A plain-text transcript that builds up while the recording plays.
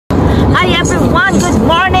Hi everyone, good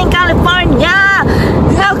morning California.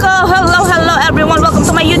 Hello everyone, welcome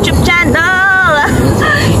to my YouTube channel.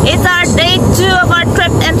 It's our day 2 of our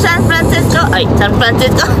trip in San Francisco in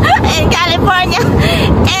California,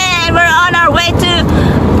 and we're on our way to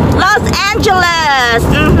Los Angeles.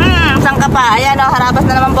 Saan ka pa? Ayan o, harabas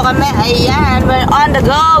na naman po kami. Ayan, we're on the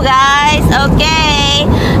go guys. Okay,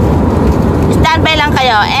 stand by lang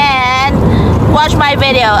kayo and watch my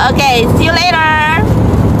video. Okay, see you later.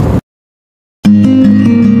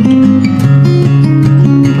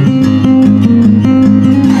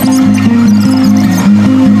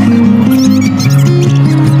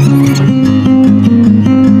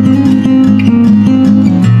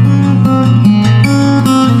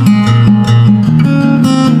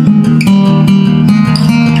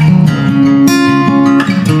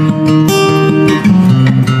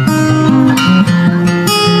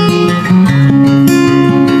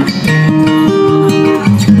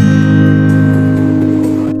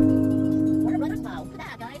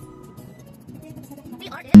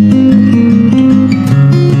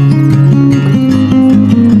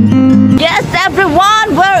 Yes,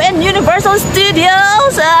 everyone, we're in Universal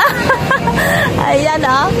Studios. Ayan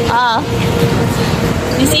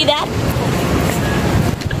you see that?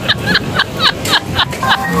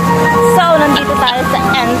 So, nandito tayo sa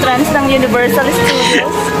entrance ng Universal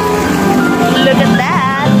Studios. Look at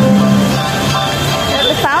that. There's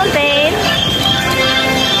the fountain.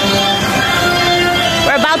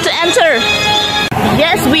 We're about to enter.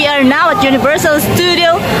 Yes, we are now at Universal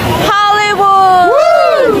Studio Hollywood.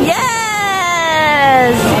 Woo!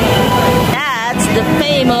 Yes, that's the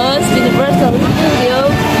famous Universal Studio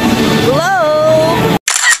globe.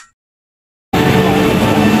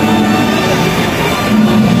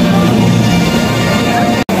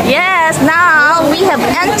 Yes, now we have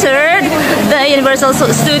entered the Universal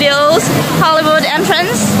Studios Hollywood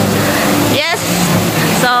entrance. Yes,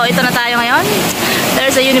 so ito na tayo ngayon.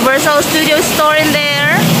 There's a Universal Studio store in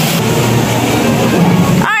there.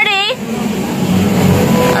 Artie!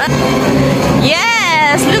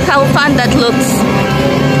 Yes, look how fun that looks.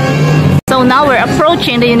 So now we're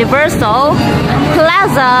approaching the Universal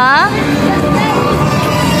Plaza.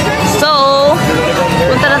 So,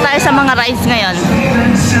 punta na tayo sa mga rides ngayon.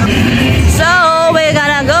 So, we're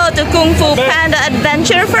gonna go to Kung Fu Panda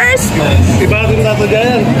Adventure first.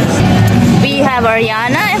 We have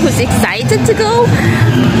Ariana who's excited to go.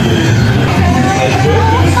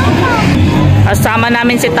 Kasama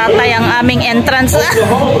namin si Tatay ang aming entrance.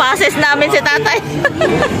 Passes namin si Tatay.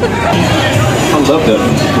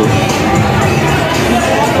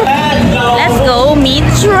 Let's go meet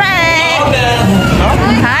Shrek.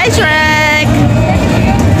 Hi Shrek.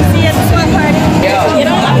 See you at the swim party. You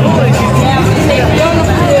don't have to.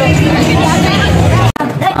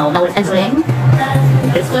 Oh, now we're entering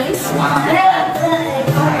this place.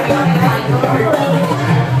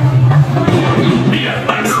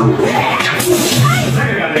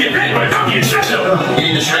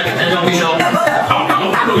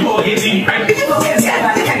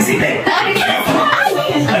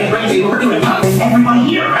 Everyone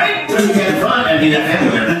here, right? So you get fun and be that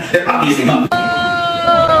family member. They're obviously not.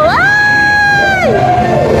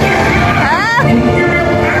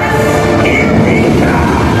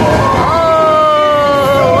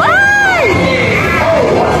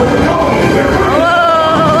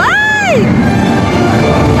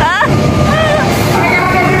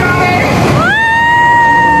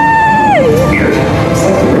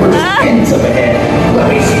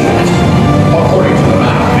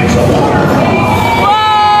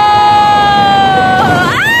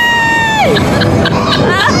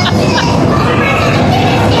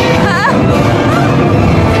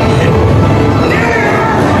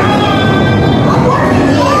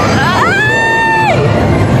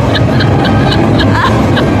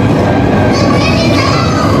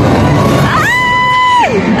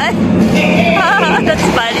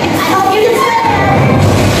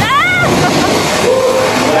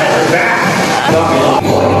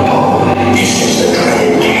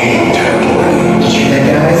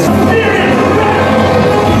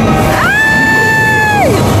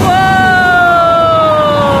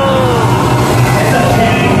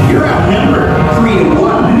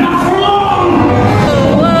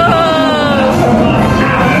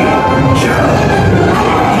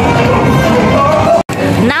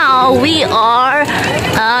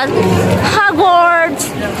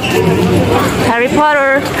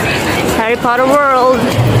 Harry Potter World.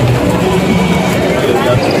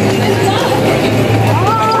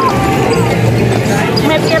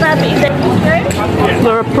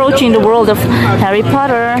 We're approaching the world of Harry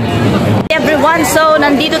Potter. Everyone, so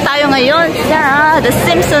nandito tayo ngayon sa The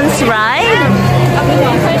Simpsons ride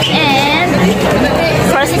and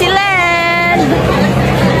Krusty Land.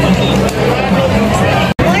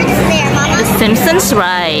 The Simpsons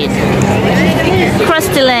ride,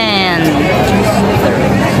 Krusty Land.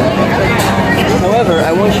 However,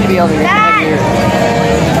 I want you to be able to have your...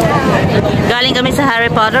 Galing kami sa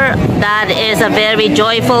Harry Potter. That is a very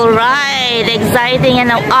joyful ride. Exciting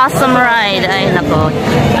and an awesome ride. Ay, nako.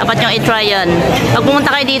 Dapat nyo i-try yun. Pag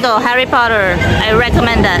pumunta kayo dito, Harry Potter, I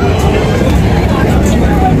recommend that.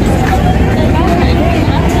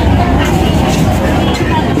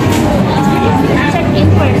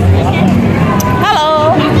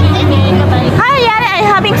 Hello. Hi, Yana. Are you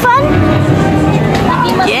having fun?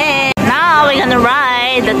 Yeah. Now we're gonna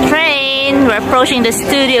ride the train. We're approaching the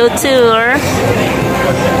studio tour.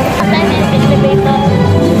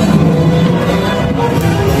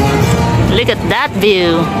 Look at that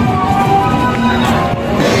view.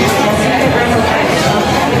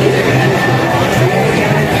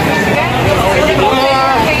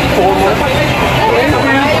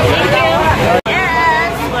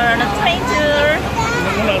 Yes, we're on a train tour.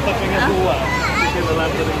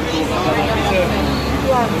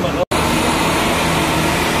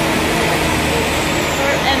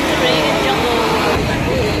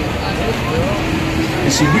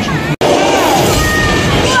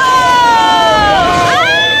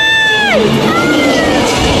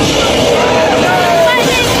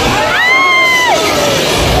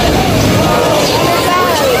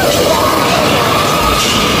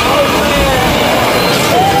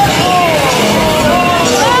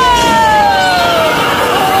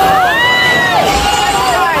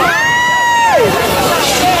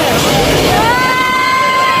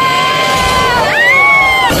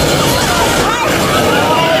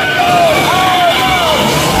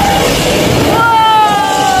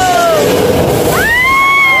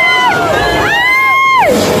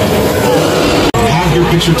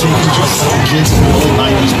 Picture taken just kids in the old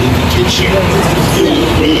 90s movie kid shit.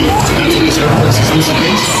 That's what this airport is this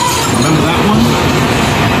case? Remember that one?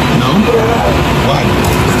 No? What?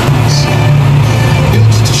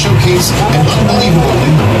 Built to showcase an unbelievable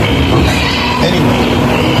window. Anyway,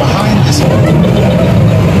 behind this is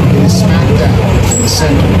smack dab in the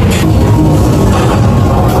center.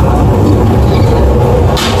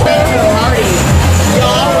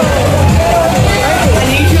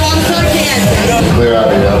 Clear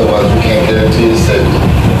out here, otherwise we can't guarantee the safety.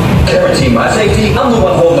 Guarantee my safety? I'm the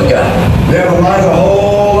one holding the gun. Yeah, but mine's a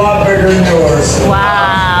whole lot bigger than yours.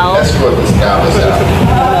 Wow. Escort this guy out.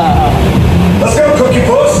 Let's go, Cookie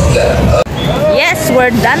Puss. Yes,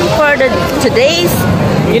 we're done for today's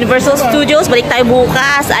Universal Studios. Balik tayo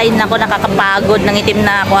bukas. Ay, nako, nakakapagod. Nangitim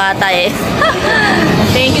na ako ata eh.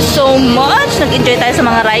 Thank you so much. Nag-enjoy tayo sa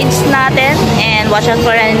mga rides natin. And watch out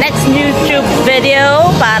for our next YouTube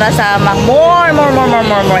video para sa more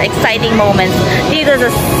exciting moments dito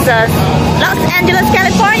sa Los Angeles,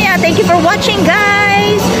 California. Thank you for watching,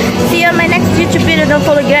 guys. See you on my next YouTube video. Don't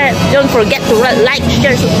forget to like,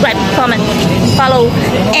 share, subscribe, comment, follow,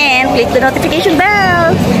 and click the notification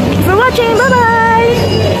bell. Thank you for watching.